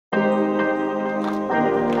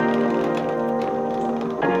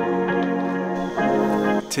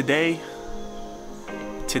Today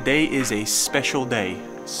is a special day,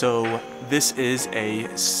 so this is a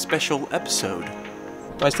special episode.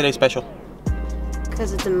 Why is today special?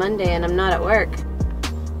 Because it's a Monday and I'm not at work.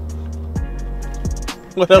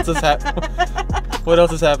 What else is What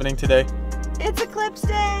else is happening today? It's Eclipse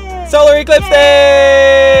Day! Solar Eclipse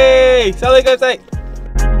Day! Solar Eclipse Day!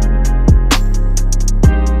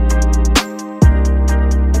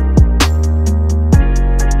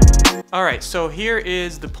 Alright, so here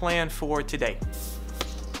is the plan for today.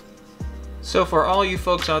 So for all you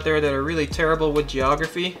folks out there that are really terrible with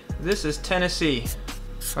geography, this is Tennessee.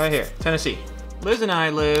 Right here, Tennessee. Liz and I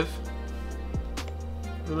live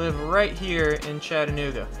right here in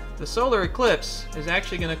Chattanooga. The solar eclipse is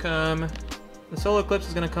actually gonna come,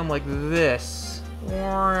 like this.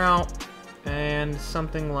 And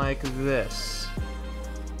something like this.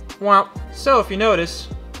 Wow. So if you notice,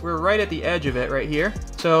 we're right at the edge of it right here.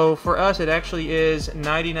 So for us, it actually is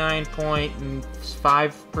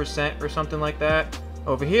 99.5% or something like that.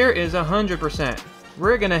 Over here is 100%.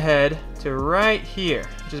 We're gonna head to right here,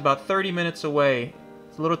 which is about 30 minutes away.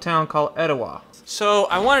 It's a little town called Etowah. So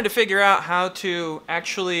I wanted to figure out how to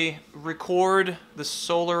actually record the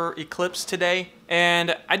solar eclipse today.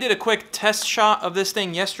 And I did a quick test shot of this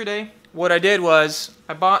thing yesterday. What I did was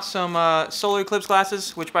I bought some solar eclipse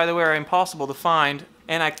glasses, which by the way are impossible to find.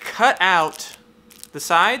 And I cut out the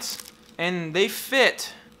sides and they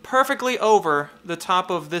fit perfectly over the top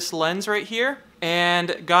of this lens right here,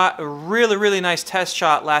 and got a really nice test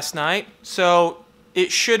shot last night. So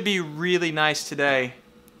it should be really nice today.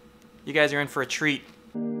 You guys are in for a treat.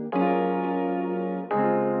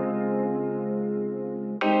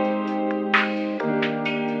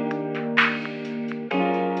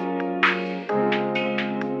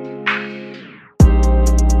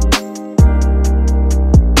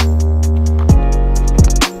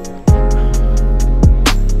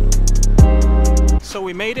 So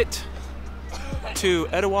we made it to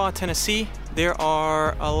Etowah, Tennessee. There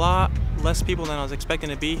are a lot less people than I was expecting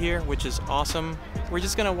to be here, which is awesome. We're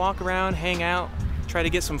just gonna walk around, hang out, try to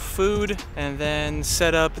get some food, and then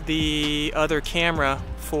set up the other camera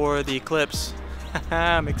for the eclipse.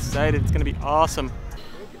 I'm excited, it's gonna be awesome.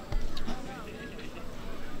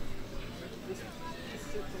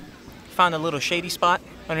 Found a little shady spot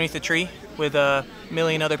underneath the tree with a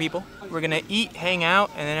million other people. We're gonna eat, hang out,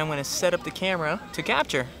 and then I'm gonna set up the camera to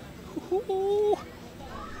capture. Ooh,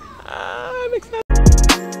 I'm excited.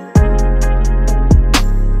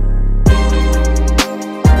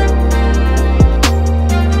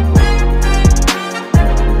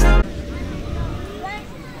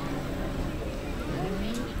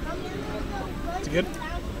 Is it good?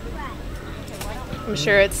 I'm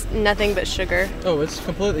sure it's nothing but sugar. Oh, it's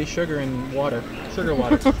completely sugar and water. Sugar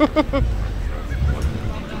water.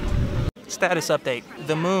 Status update.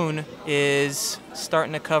 The moon is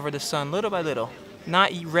starting to cover the sun little by little.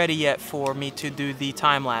 Not ready yet for me to do the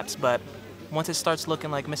time lapse, but once it starts looking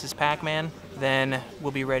like Mrs. Pac-Man, then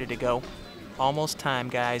we'll be ready to go. Almost time,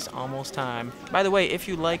 guys, almost time. By the way, if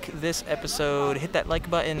you like this episode, hit that like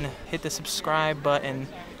button, hit the subscribe button.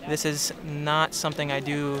 This is not something I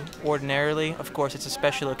do ordinarily. Of course, it's a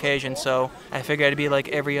special occasion, so I figured I'd be like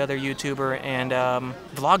every other YouTuber and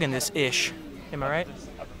vlogging this-ish. Am I right?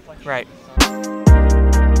 Right. I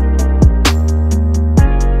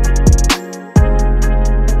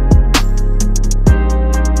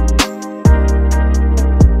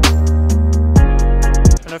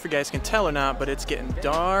don't know if you guys can tell or not, but it's getting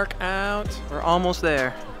dark out. We're almost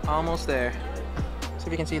there. Almost there. See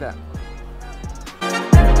if you can see that.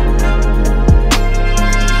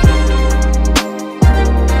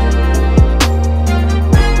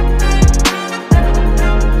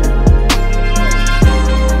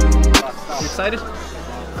 Excited?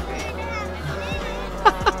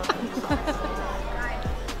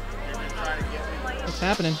 What's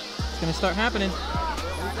happening? It's gonna start happening.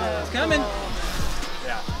 It's coming.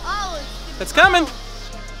 It's coming.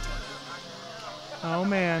 Oh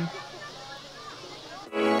man.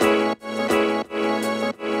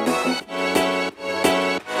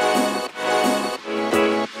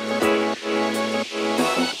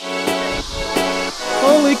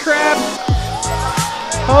 Holy crap!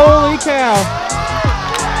 Holy cow!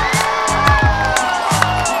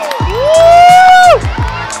 Woo!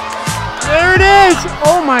 There it is!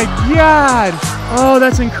 Oh my god! Oh,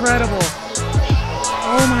 that's incredible!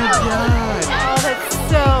 Oh my god! Oh, that's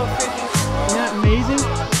so freaking cool. Isn't that amazing?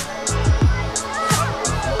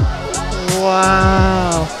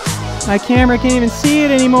 Wow! My camera can't even see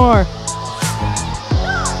it anymore!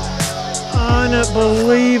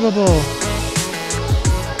 Unbelievable!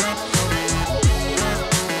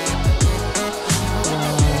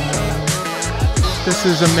 This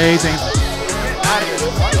is amazing.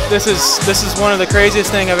 This is one of the craziest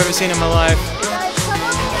things I've ever seen in my life.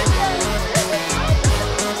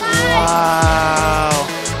 Wow.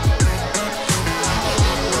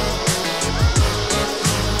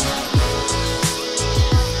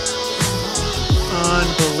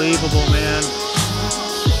 Unbelievable, man.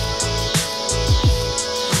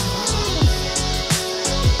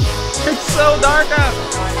 It's so dark out.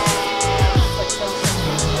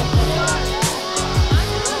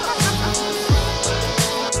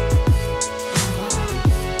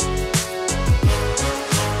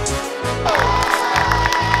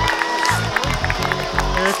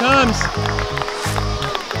 Here it comes.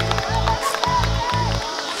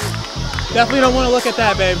 Definitely don't want to look at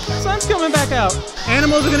that, babe. Sun's coming back out.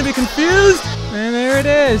 Animals are going to be confused. And there it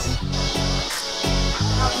is.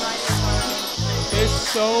 It's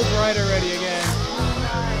so bright already again.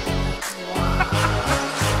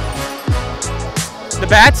 The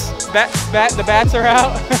bats are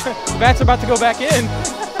out. The bats are about to go back in.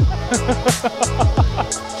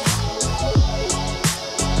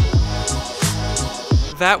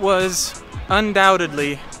 That was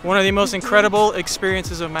undoubtedly one of the most incredible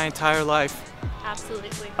experiences of my entire life.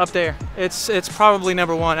 Absolutely. Up there. It's probably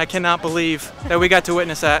 #1. I cannot believe that we got to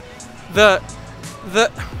witness that.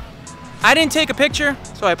 I didn't take a picture,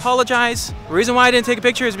 so I apologize. The reason why I didn't take a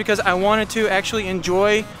picture is because I wanted to actually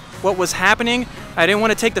enjoy what was happening. I didn't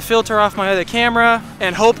want to take the filter off my other camera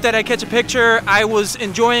and hope that I catch a picture. I was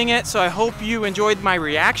enjoying it, so I hope you enjoyed my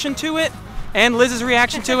reaction to it and Liz's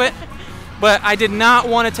reaction to it. But I did not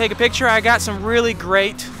want to take a picture. I got some really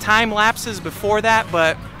great time lapses before that,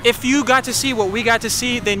 but if you got to see what we got to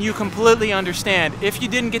see, then you completely understand. If you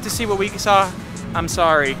didn't get to see what we saw, I'm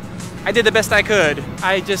sorry. I did the best I could.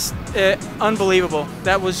 Unbelievable.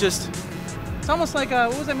 That was just, it's almost like,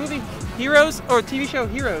 what was that movie? Heroes? Or TV show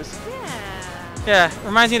Heroes? Yeah,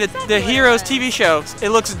 reminds me of the Heroes TV show. It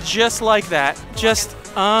looks just like that. Just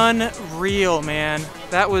unreal, man.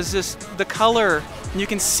 That was just the color. You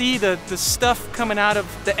can see the stuff coming out of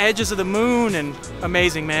the edges of the moon, and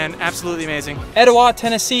amazing, man. Absolutely amazing. Etowah,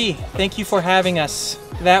 Tennessee, thank you for having us.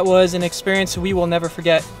 That was an experience we will never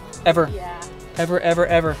forget, ever. Yeah. Ever, ever,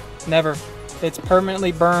 ever, never. It's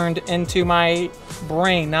permanently burned into my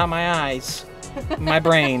brain, not my eyes. My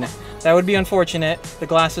brain. That would be unfortunate. The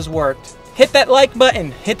glasses worked. Hit that like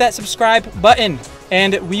button, hit that subscribe button,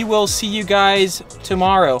 and we will see you guys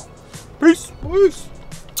tomorrow. Peace. Peace.